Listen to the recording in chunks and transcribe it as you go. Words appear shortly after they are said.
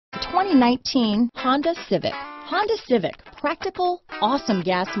2019 Honda Civic. Honda Civic, practical, awesome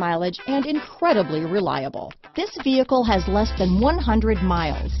gas mileage, and incredibly reliable. This vehicle has less than 100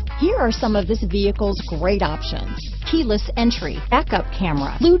 miles. Here are some of this vehicle's great options: keyless entry, backup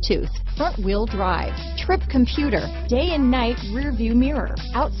camera, Bluetooth, front-wheel drive, trip computer, day and night rear view mirror,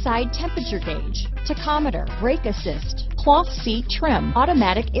 outside temperature gauge, tachometer, brake assist, cloth seat trim,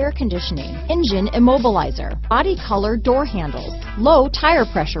 automatic air conditioning, engine immobilizer, body color door handles, low tire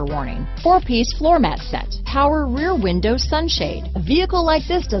pressure warning, 4-piece floor mat set, power rear window sunshade. A vehicle like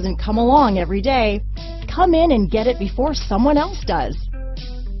this doesn't come along every day. Come in and get it before someone else does.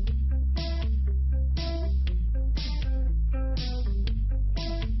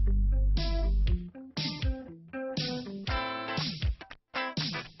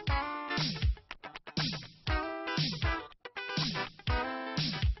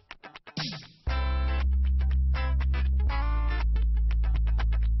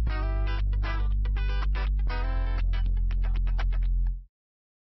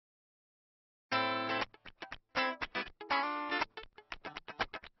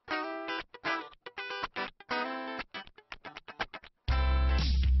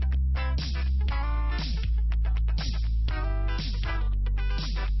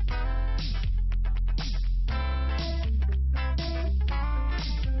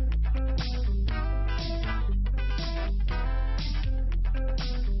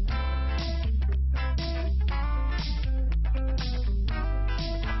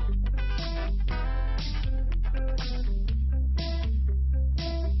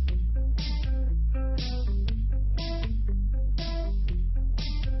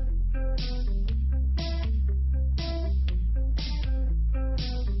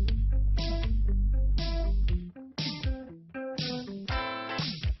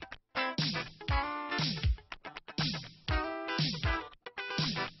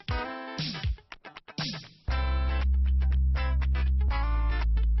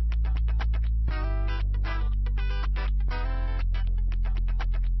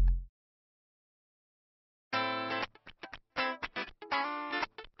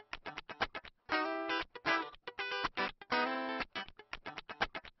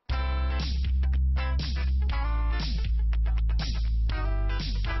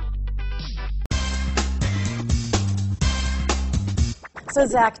 So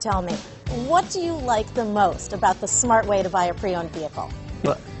Zach, tell me, what do you like the most about the smart way to buy a pre-owned vehicle?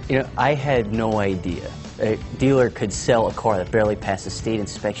 Well, I had no idea a dealer could sell a car that barely passed the state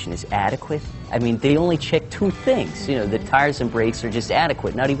inspection as adequate. I mean, they only check 2 things. The tires and brakes are just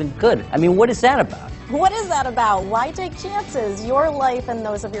adequate, not even good. I mean, what is that about? What is that about? Why take chances? Your life and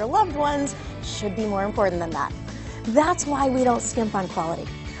those of your loved ones should be more important than that. That's why we don't skimp on quality.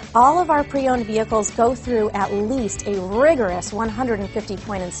 All of our pre-owned vehicles go through at least a rigorous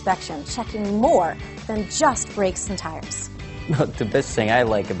 150-point inspection, checking more than just brakes and tires. The best thing I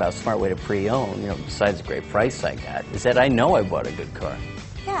like about Smart Way to Pre-Own, besides the great price I got, is that I know I bought a good car.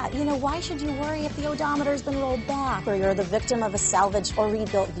 Yeah, why should you worry if the odometer's been rolled back, or you're the victim of a salvaged or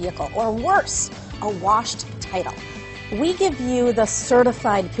rebuilt vehicle, or worse, a washed title? We give you the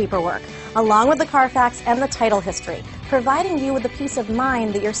certified paperwork, along with the Carfax and the title history, providing you with the peace of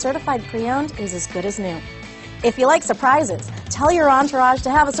mind that your certified pre-owned is as good as new. If you like surprises, tell your entourage to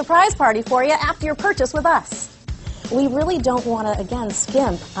have a surprise party for you after your purchase with us. We really don't want to, again,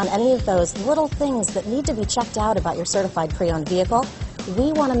 skimp on any of those little things that need to be checked out about your certified pre-owned vehicle.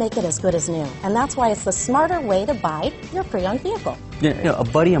 We want to make it as good as new, and that's why it's the smarter way to buy your pre-owned vehicle. Yeah, a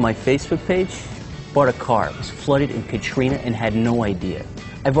buddy on my Facebook page bought a car. It was flooded in Katrina and had no idea.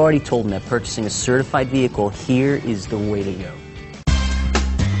 I've already told him that purchasing a certified vehicle here is the way to go.